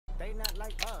They not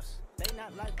like us. They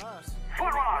not like us. Full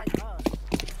on.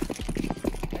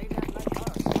 They not like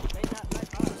us. They not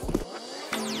like us.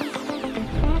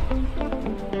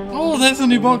 Oh, there's the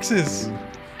new boxes.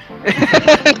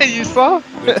 You saw?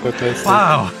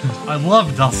 Wow, I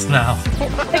love dust now.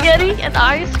 Spaghetti and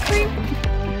ice cream?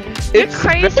 It's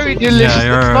crazy. very delicious.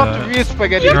 Yeah, It's not real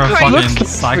spaghetti. You're a It fucking looks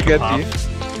like psychopath.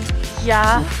 spaghetti.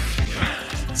 Yeah.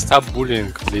 Stop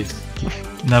bullying, please.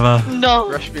 Never. No.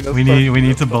 Rush me, no We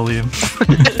need to bully him.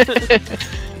 Wait,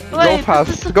 Go fast.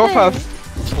 this is Go the fast.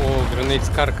 Oh, grenades,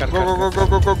 car. Go, go, go,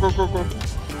 go, go, go, go, go.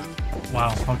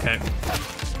 Wow. Okay.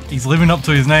 He's living up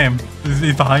to his name.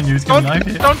 He's behind you. He's gonna knife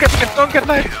you. Don't get knifed. Don't get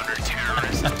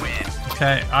knifed.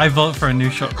 Okay, I vote for a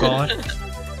new shot caller.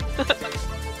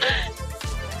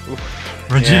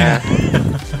 Regina.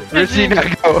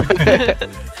 Regina, go.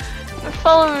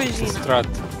 Follow Regina. Strat.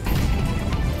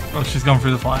 Oh, she's gone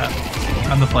through the fire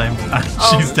and the flame.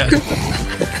 Oh. She's dead.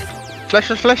 Flash,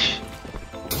 flash, flash.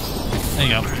 There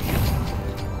you go.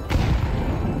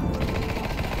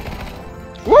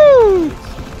 Woo!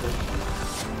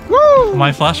 Woo!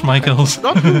 My flash, Michaels.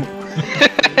 Not woo.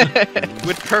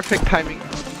 With perfect timing.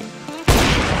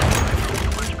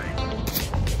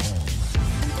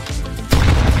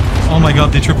 Oh my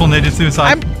god, they triple naded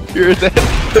suicide. You're dead.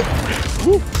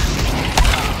 Woo.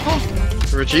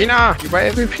 Regina, you buy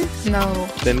everything? No.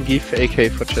 Then give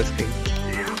AK for chesting.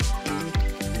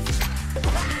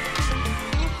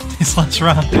 This last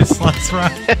round, this last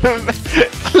round.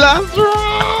 Last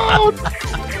round!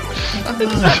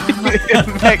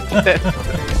 Infected.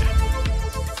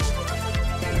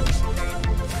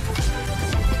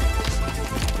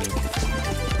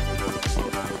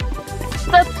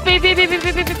 That's B.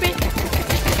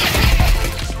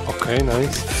 Okay,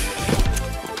 nice.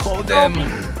 Call them.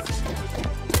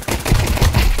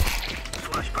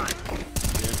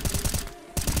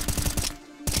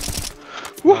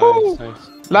 Woohoo! Nice.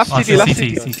 Last Oh, CT, last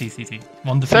CT, CT. CT.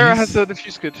 One defuse. Sarah has the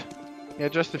defuse kit. Yeah,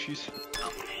 just defuse.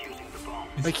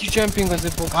 Like you jumping on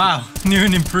the box. Wow, new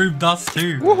and improved dust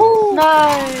too. Woohoo!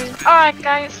 Nice. Alright,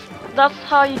 guys. That's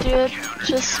how you do it.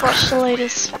 Just watch the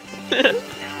latest.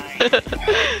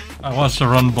 I watched her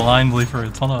run blindly for a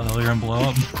tunnel earlier and blow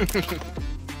up.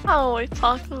 Oh, what are you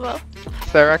talking about?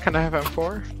 Sarah, can I have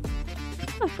M4?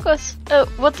 Of course.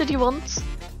 What did you want?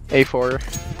 A4.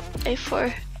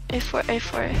 A4.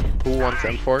 A4. Who wants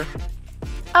M4?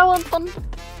 I want one.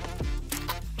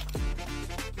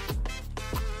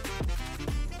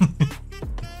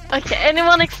 Okay,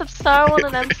 anyone except Sarah want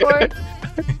an M4?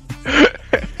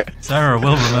 Sarah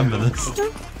will remember this.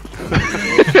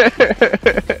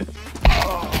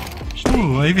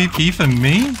 Ooh, AVP for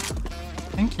me?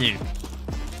 Thank you.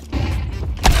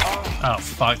 Oh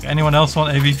fuck, anyone else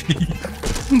want AVP?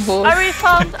 I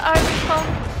refund.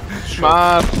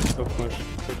 Smart. Go push.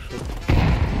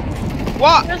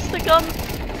 What? Where's the gun?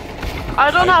 I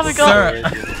don't have a gun. Sarah. I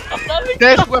don't have a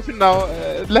There's gun. a weapon now.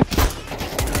 Left.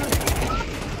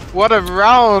 What a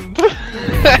round! What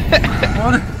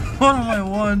am I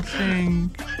wanting?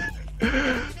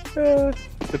 The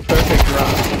perfect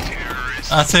round.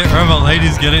 That's it, remember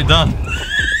ladies, get it done.